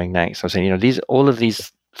was going next. I was saying, all of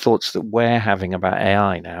these thoughts that we're having about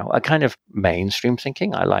AI now are kind of mainstream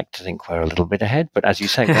thinking. I like to think we're a little bit ahead, but as you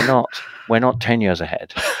say, we're not 10 years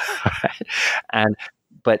ahead.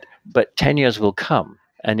 But 10 years will come,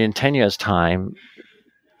 and in 10 years' time,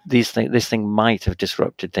 this thing might have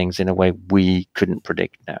disrupted things in a way we couldn't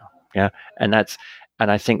predict now. Yeah, and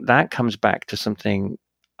I think that comes back to something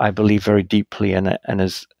I believe very deeply, and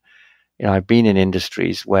as I've been in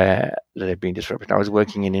industries where they've been disrupted. I was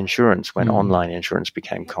working in insurance when online insurance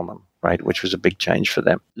became common, right? Which was a big change for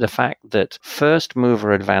them. The fact that first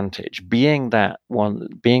mover advantage, being that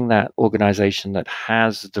organization that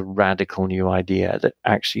has the radical new idea that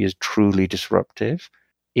actually is truly disruptive,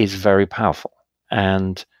 is very powerful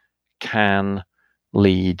and can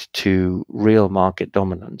lead to real market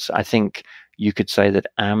dominance. I think you could say that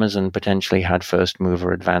Amazon potentially had first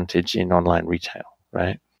mover advantage in online retail,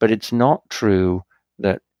 right? But it's not true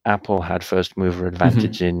that Apple had first mover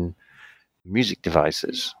advantage in music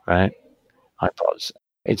devices, right? iPods.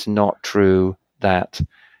 It's not true that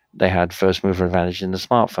they had first mover advantage in the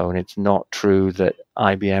smartphone. It's not true that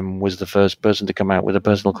IBM was the first person to come out with a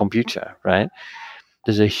personal computer, right?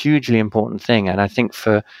 There's a hugely important thing. And I think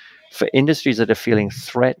for industries that are feeling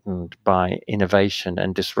threatened by innovation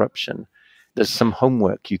and disruption, there's some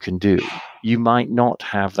homework you can do. You might not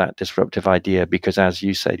have that disruptive idea because, as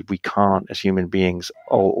you said, we can't, as human beings,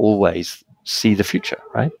 always see the future,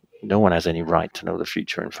 right? No one has any right to know the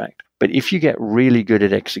future, in fact. But if you get really good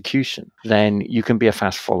at execution, then you can be a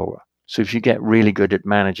fast follower. So if you get really good at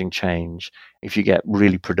managing change, if you get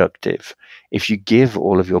really productive, if you give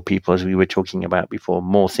all of your people, as we were talking about before,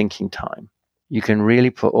 more thinking time, you can really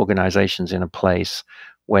put organizations in a place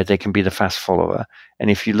where they can be the fast follower. And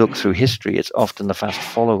if you look through history, it's often the fast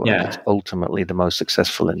follower that's ultimately the most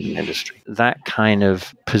successful in the industry. That kind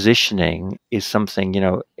of positioning is something,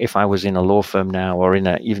 if I was in a law firm now or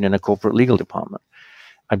even in a corporate legal department,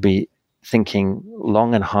 I'd be thinking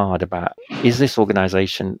long and hard about, is this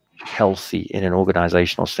organization healthy in an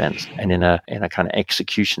organizational sense and in a kind of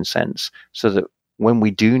execution sense, so that when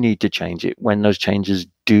we do need to change it, when those changes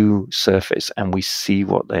do surface and we see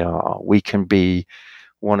what they are, we can be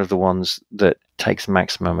one of the ones that takes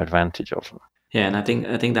maximum advantage of them. Yeah, and I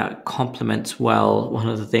think that complements well one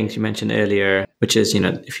of the things you mentioned earlier, which is,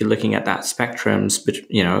 if you're looking at that spectrums,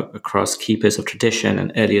 across keepers of tradition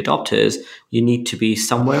and early adopters, you need to be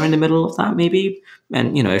somewhere in the middle of that, maybe.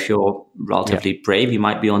 And, if you're relatively brave, you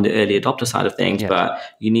might be on the early adopter side of things, but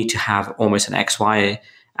you need to have almost an XY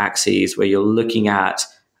axis where you're looking at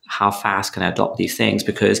how fast can I adopt these things?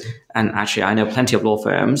 And actually, I know plenty of law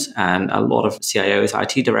firms and a lot of CIOs,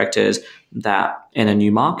 IT directors that in a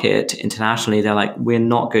new market internationally, they're like, we're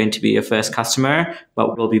not going to be your first customer,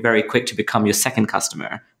 but we'll be very quick to become your second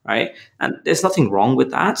customer, right? And there's nothing wrong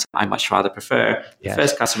with that. I much rather prefer the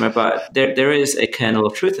first customer, but there is a kernel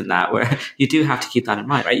of truth in that where you do have to keep that in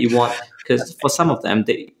mind, right? Because for some of them,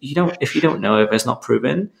 if you don't know, if it's not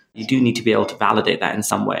proven, you do need to be able to validate that in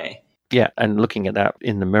some way. Yeah, and looking at that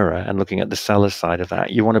in the mirror and looking at the seller's side of that,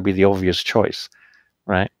 you want to be the obvious choice,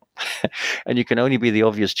 right? And you can only be the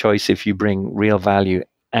obvious choice if you bring real value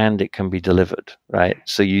and it can be delivered, right?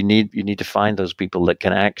 So you need to find those people that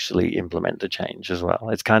can actually implement the change as well.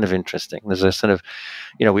 It's kind of interesting. There's a sort of,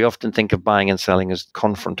 we often think of buying and selling as a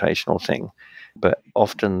confrontational thing, but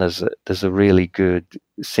often there's a really good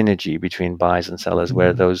synergy between buyers and sellers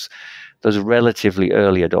where those relatively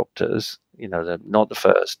early adopters, they're not the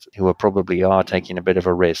first, who are taking a bit of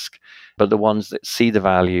a risk, but the ones that see the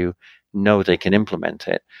value, know they can implement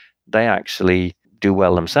it, they actually do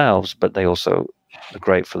well themselves, but they also are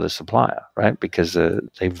great for the supplier, right? Because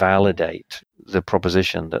they validate the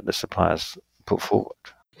proposition that the suppliers put forward.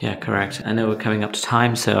 Yeah, correct. I know we're coming up to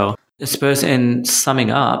time, so I suppose in summing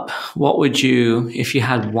up, what would you, if you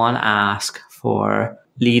had one ask for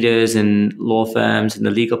leaders in law firms in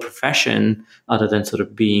the legal profession, other than sort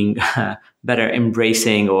of being better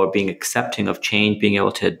embracing or being accepting of change, being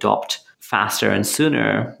able to adopt faster and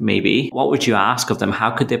sooner, maybe, what would you ask of them?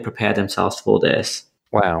 How could they prepare themselves for this?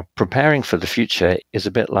 Wow. Preparing for the future is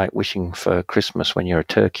a bit like wishing for Christmas when you're a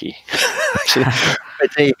turkey. I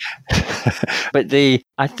think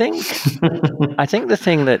the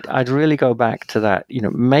thing that I'd really go back to that,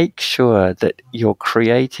 make sure that you're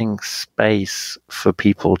creating space for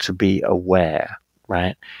people to be aware,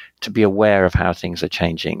 right? To be aware of how things are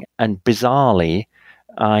changing. And bizarrely,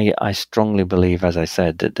 I strongly believe, as I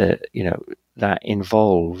said, that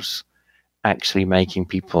involves actually making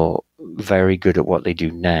people very good at what they do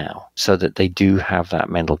now so that they do have that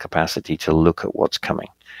mental capacity to look at what's coming.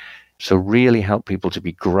 So really help people to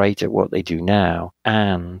be great at what they do now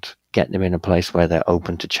and get them in a place where they're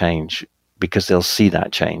open to change, because they'll see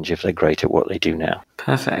that change if they're great at what they do now.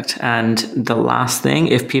 Perfect. And the last thing,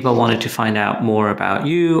 if people wanted to find out more about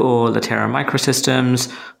you or Latera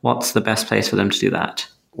Microsystems, what's the best place for them to do that?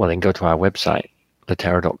 Well, then go to our website,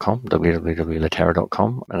 latera.com,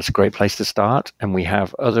 www.latera.com. And it's a great place to start. And we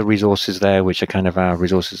have other resources there, which are kind of our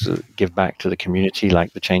resources that give back to the community,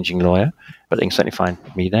 like The Changing Lawyer. But they can certainly find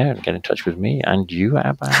me there and get in touch with me and you,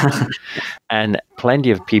 Abba. And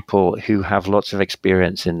plenty of people who have lots of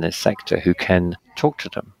experience in this sector who can talk to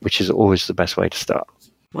them, which is always the best way to start.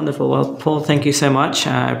 Wonderful. Well, Paul, thank you so much.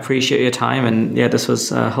 I appreciate your time. And yeah, this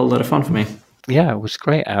was a whole lot of fun for me. Yeah, it was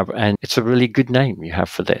great, Ab, and it's a really good name you have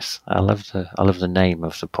for this. I love the name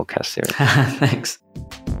of the podcast series. Thanks.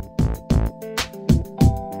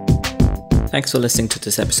 Thanks for listening to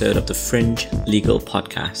this episode of the Fringe Legal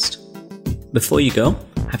Podcast. Before you go,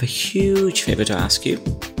 I have a huge favor to ask you.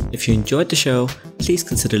 If you enjoyed the show, please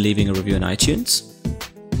consider leaving a review on iTunes.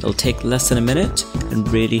 It'll take less than a minute and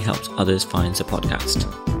really helps others find the podcast.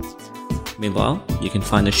 Meanwhile, you can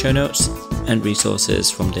find the show notes and resources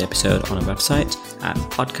from the episode on our website at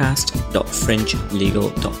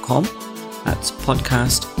podcast.fringelegal.com. That's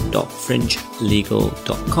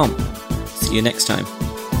podcast.fringelegal.com. See you next time.